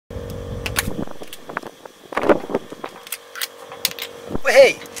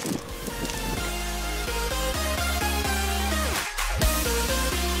here.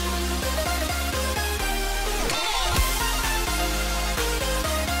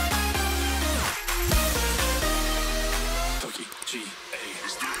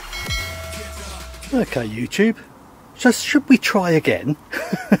 Okay, YouTube, so should we try again?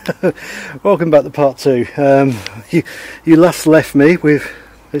 Welcome back to part 2. You last left me with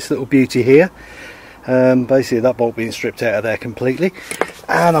this little beauty here. Basically that bolt being stripped out of there completely,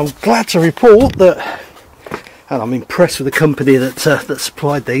 and I'm glad to report that, and I'm impressed with the company that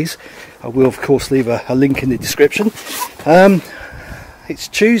supplied these. I will of course leave a link in the description. It's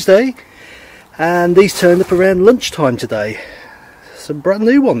Tuesday and these turned up around lunchtime today, some brand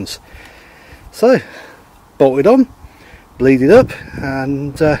new ones. So, bolted on, bleeded up,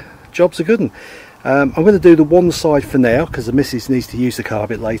 and job's a good one. I'm going to do the one side for now because the missus needs to use the car a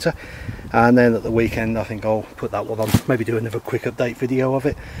bit later, and then at the weekend I think I'll put that one on, maybe do another quick update video of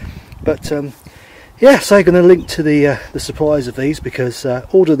it. But yeah, so I'm going to link to the suppliers of these because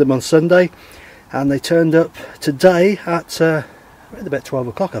ordered them on Sunday and they turned up today at around about 12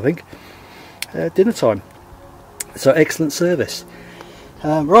 o'clock I think, dinner time. So excellent service.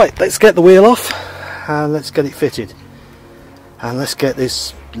 Right, let's get the wheel off and let's get it fitted, and let's get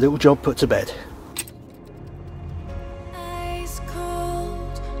this little job put to bed. Ice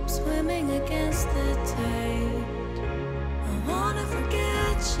cold, I'm swimming against the tide. I wanna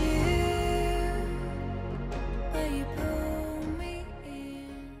forget you, but you pull me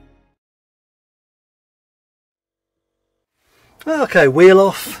in. Okay, wheel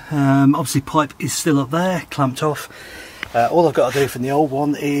off. Obviously pipe is still up there, clamped off. All I've got to do from the old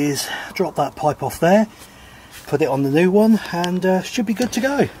one is drop that pipe off there, put it on the new one, and should be good to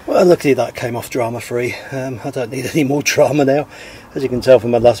go. Well, luckily that came off drama free. I don't need any more drama now. As you can tell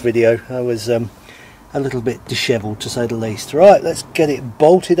from my last video, I was a little bit dishevelled to say the least. Right, let's get it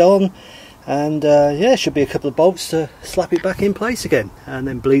bolted on, and yeah, should be a couple of bolts to slap it back in place again, and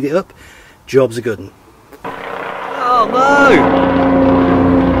then bleed it up. Job's a good one. Oh no!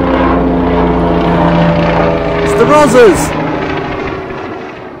 The Rozzers!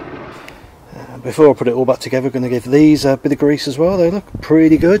 Before I put it all back together, I'm going to give these a bit of grease as well. They look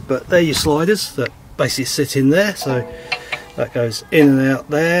pretty good, but they're your sliders that basically sit in there, so that goes in and out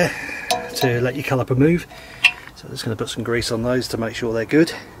there to let your caliper move. So I'm just going to put some grease on those to make sure they're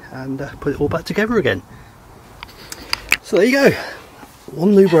good, and put it all back together again. So there you go,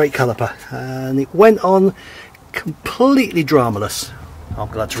 one new brake caliper, and it went on completely dramaless, I'm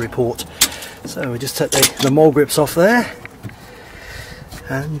glad to report. So we just take the mole grips off there,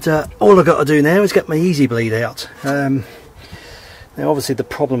 and all I've got to do now is get my easy bleed out. Now obviously the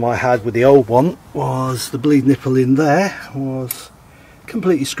problem I had with the old one was the bleed nipple in there was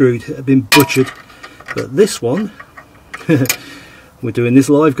completely screwed, it had been butchered, but this one, we're doing this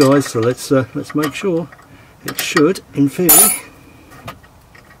live guys, so let's make sure. It should, in theory,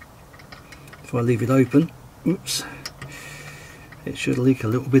 if I leave it open, oops, it should leak a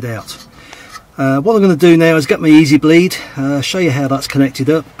little bit out. What I'm going to do now is get my easy bleed, show you how that's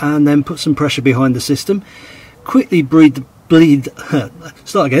connected up, and then put some pressure behind the system. Quickly quickly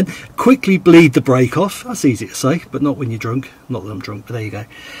bleed the brake off. That's easy to say, but not when you're drunk. Not that I'm drunk, but there you go.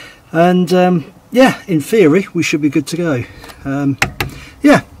 And yeah, in theory we should be good to go.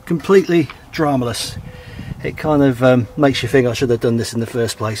 Yeah, completely dramaless. It kind of makes you think I should have done this in the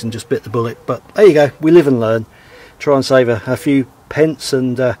first place and just bit the bullet, but there you go, we live and learn. Try and save a few pence,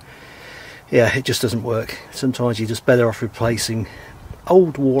 and yeah, it just doesn't work. Sometimes you're just better off replacing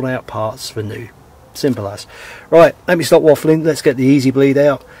old worn out parts for new. Simple as. Right, let me stop waffling, let's get the easy bleed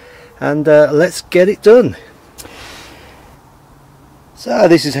out, and let's get it done. So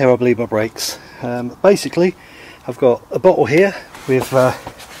this is how I bleed my brakes. Basically I've got a bottle here with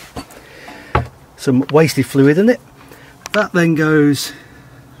some wasted fluid in it. That then goes,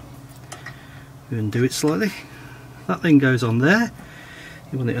 undo it slightly, that then goes on there.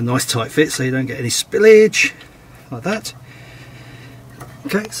 You want it a nice tight fit so you don't get any spillage, like that.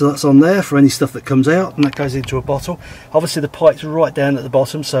 Okay, so that's on there for any stuff that comes out, and that goes into a bottle. Obviously the pipe's right down at the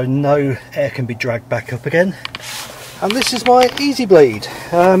bottom, so no air can be dragged back up again. And this is my easy bleed.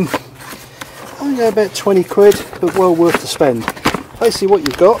 Only about 20 quid, but well worth the spend. Basically what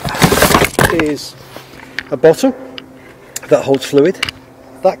you've got is a bottle that holds fluid.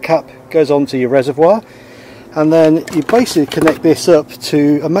 That cap goes onto your reservoir, and then you basically connect this up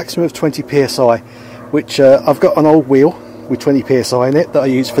to a maximum of 20 psi, which I've got an old wheel with 20 psi in it that I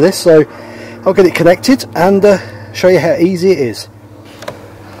use for this, so I'll get it connected and show you how easy it is.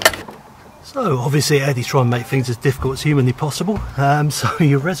 So obviously Eddie's trying to make things as difficult as humanly possible, so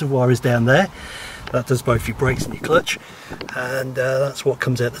your reservoir is down there. That does both your brakes and your clutch, and that's what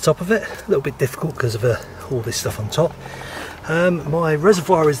comes out the top of it. A little bit difficult because of all this stuff on top. My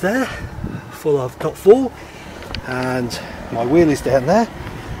reservoir is there, full of top 4, and my wheel is down there.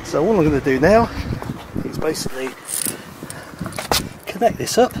 So all I'm going to do now is basically connect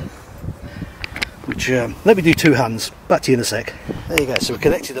this up, which let me do 2 hands. Back to you in a sec. There you go. So we're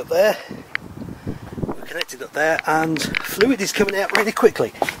connected up there. And fluid is coming out really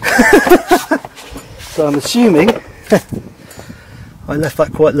quickly. So I'm assuming I left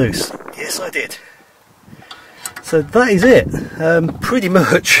that quite loose. Yes, I did. So that is it. Pretty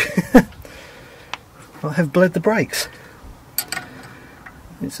much I have bled the brakes.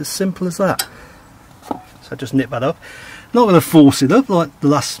 It's as simple as that. So just nip that up. Not going to force it up like the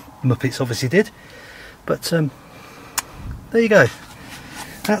last Muppets obviously did, but there you go.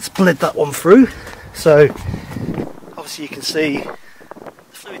 That's bled that one through. So obviously you can see the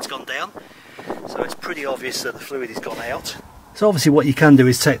fluid's gone down, so it's pretty obvious that the fluid has gone out. So obviously what you can do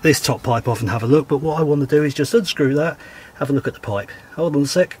is take this top pipe off and have a look, but what I want to do is just unscrew that, have a look at the pipe. Hold on a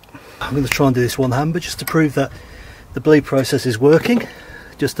sec. I'm going to try and do this one hand, but just to prove that the bleed process is working,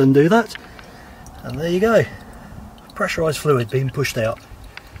 just undo that, and there you go. Pressurised fluid being pushed out.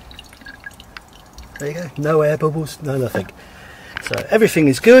 There you go, no air bubbles, no nothing. So everything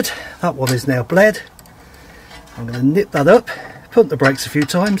is good. That one is now bled. I'm going to nip that up, pump the brakes a few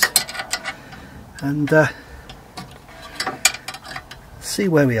times, and see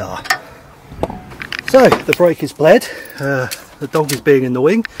where we are. So the brake is bled, the dog is being in the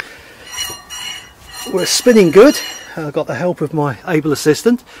wing. We're spinning good. I've got the help of my able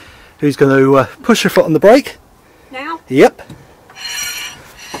assistant, who's going to push her foot on the brake. Now? Yep.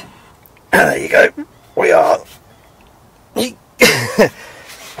 There you go. We are.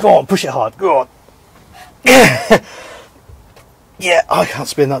 Go on, push it hard. Go on. Yeah, I can't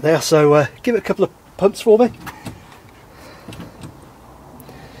spin that there, so give it a couple of pumps for me.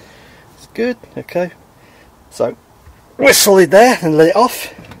 It's good. Okay. So we're solid there, and let it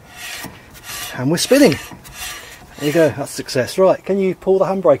off, and we're spinning. There you go. That's success. Right. Can you pull the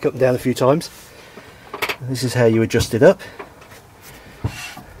handbrake up and down a few times? This is how you adjust it up.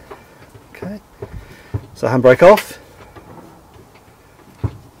 Okay. So handbrake off.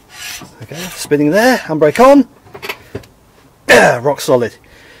 Okay, spinning there, handbrake on. Rock solid.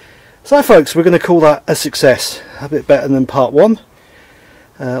 So folks, we're going to call that a success. A bit better than part 1.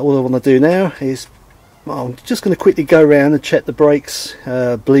 All I want to do now is, well, I'm just going to quickly go around and check the brakes,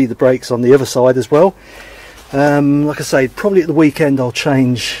 bleed the brakes on the other side as well. Like I say, probably at the weekend I'll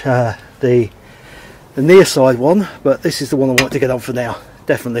change the near side one, but this is the one I want to get on for now,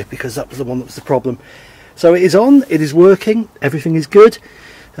 definitely, because that was the one that was the problem. So it is on, it is working, everything is good.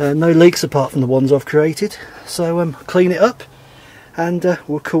 No leaks apart from the ones I've created, so clean it up, and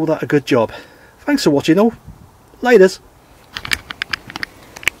we'll call that a good job. Thanks for watching all. Laters.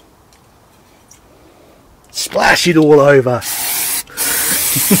 Splash it all over.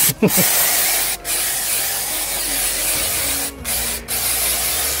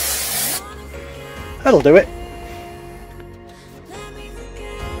 That'll do it.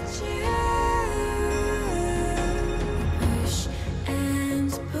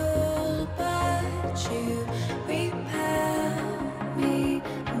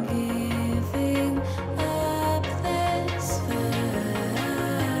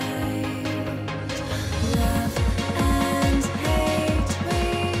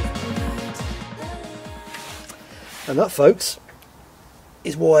 And that, folks,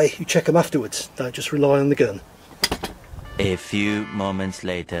 is why you check them afterwards. Don't just rely on the gun. A few moments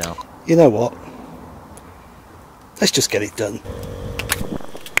later. You know what? Let's just get it done.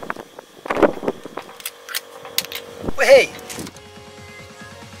 Hey!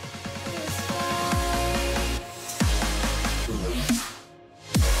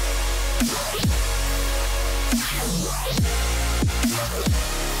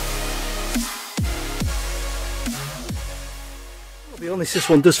 I'll be honest, this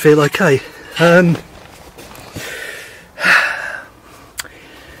one does feel okay.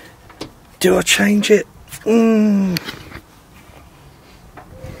 Do I change it?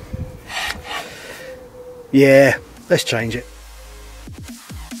 Yeah, let's change it.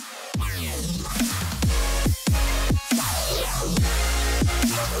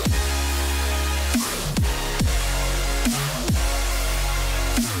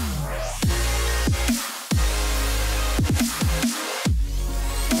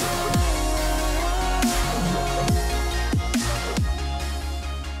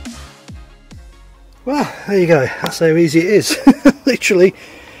 Well, there you go. That's how easy it is. Literally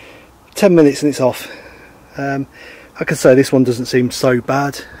 10 minutes and it's off. Like I say, this one doesn't seem so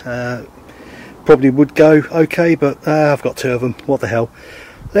bad. probably would go okay, but I've got 2 of them, what the hell.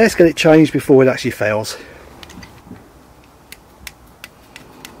 Let's get it changed before it actually fails.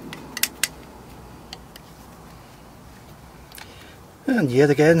 And yet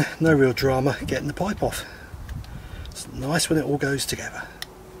again, no real drama getting the pipe off. It's nice when it all goes together.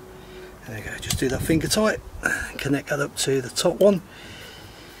 There you go, just do that finger tight, connect that up to the top one,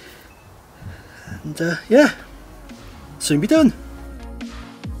 and yeah, soon be done.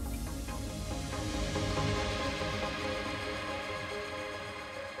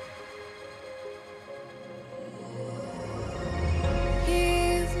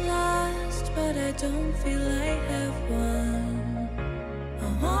 You've lost, but I don't feel I have won.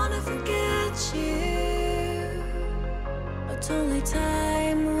 I wanna forget you, but only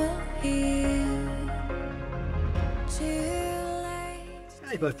time will heal. Too late.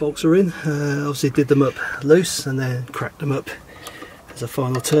 Okay, both bolts are in. Obviously did them up loose and then cracked them up as a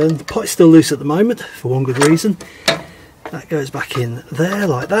final turn. The pipe's still loose at the moment for one good reason. That goes back in there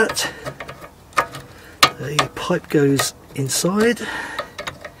like that. The pipe goes inside.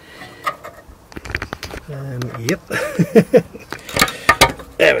 Yep.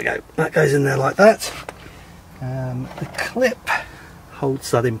 There we go. That goes in there like that. The clip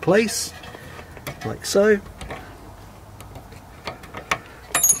holds that in place, like so.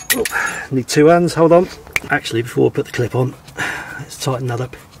 Oh, need 2 hands, hold on. Actually, before we put the clip on, let's tighten that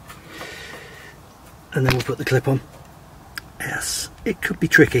up. And then we'll put the clip on. Yes, it could be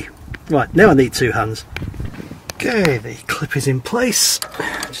tricky. Right, now I need 2 hands. Okay, the clip is in place.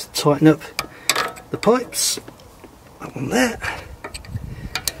 Just tighten up the pipes. That one there.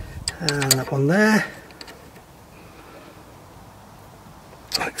 And that one there.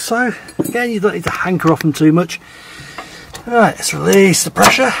 Like so. Again, you don't need to hanker off them too much. Right, let's release the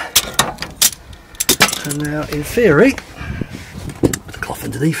pressure. And now, in theory, put the cloth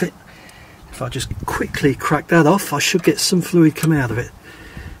underneath it. If I just quickly crack that off, I should get some fluid coming out of it.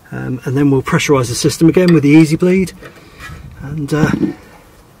 And then we'll pressurise the system again with the Easy Bleed, and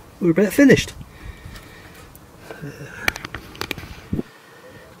we're about finished.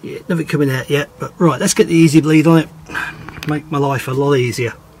 Yeah, nothing coming out yet, but right, let's get the Easy Bleed on it. Make my life a lot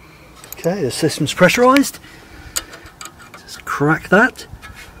easier. Okay, the system's pressurised. Just crack that.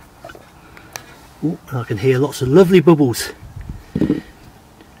 Ooh, I can hear lots of lovely bubbles.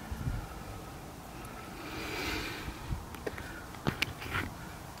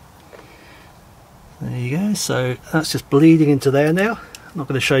 There you go, so that's just bleeding into there now. I'm not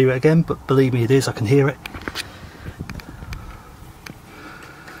going to show you it again, but believe me it is, I can hear it.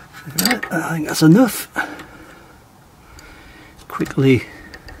 I think that's enough. Quickly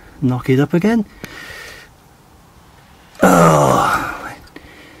knock it up again. Oh.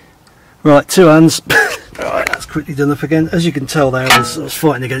 Right, 2 hands. Right, that's quickly done up again. As you can tell there, I was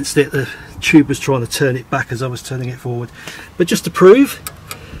fighting against it. The tube was trying to turn it back as I was turning it forward. But just to prove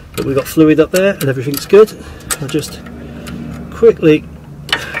that we've got fluid up there and everything's good, I'll just quickly,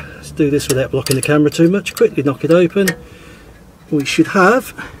 let's do this without blocking the camera too much, quickly knock it open. We should have,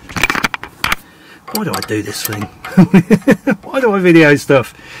 why do I do this thing? Why do I video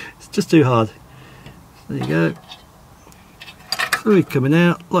stuff? It's just too hard. There you go. Fluid coming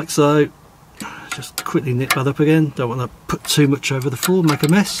out like so. Just quickly nip that up again. Don't want to put too much over the floor, make a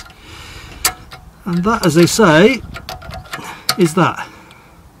mess. And that, as they say, is that.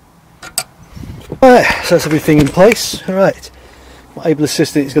 Right, so that's everything in place. Alright, my able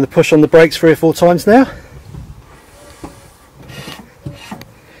assistant is going to push on the brakes 3 or 4 times now.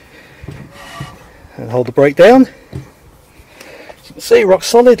 And hold the brake down. As you can see, rock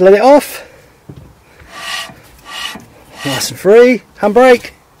solid, let it off. Nice and free.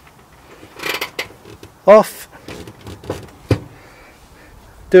 Handbrake. Off.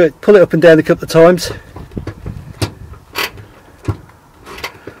 Do it, pull it up and down a couple of times.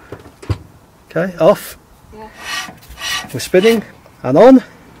 Okay, off. Yeah. We're spinning and on.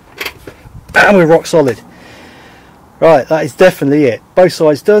 And we're rock solid. Right, that is definitely it. Both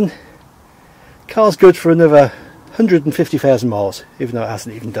sides done. Car's good for another 150,000 miles, even though it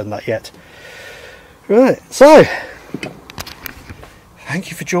hasn't even done that yet. Right, so thank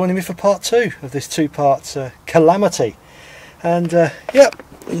you for joining me for part 2 of this 2-part calamity. And yep,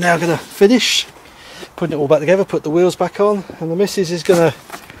 now I'm going to finish putting it all back together, put the wheels back on, and the missus is going to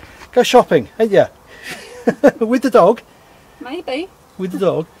go shopping, ain't ya? With the dog? Maybe. With the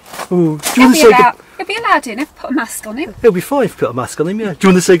dog? Ooh, do you want to say he'll be allowed in if I put a mask on him. He'll be fine if you put a mask on him, yeah. Do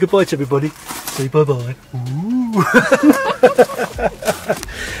you want to say goodbye to everybody? Say bye-bye.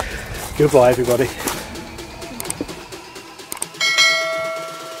 Goodbye, everybody.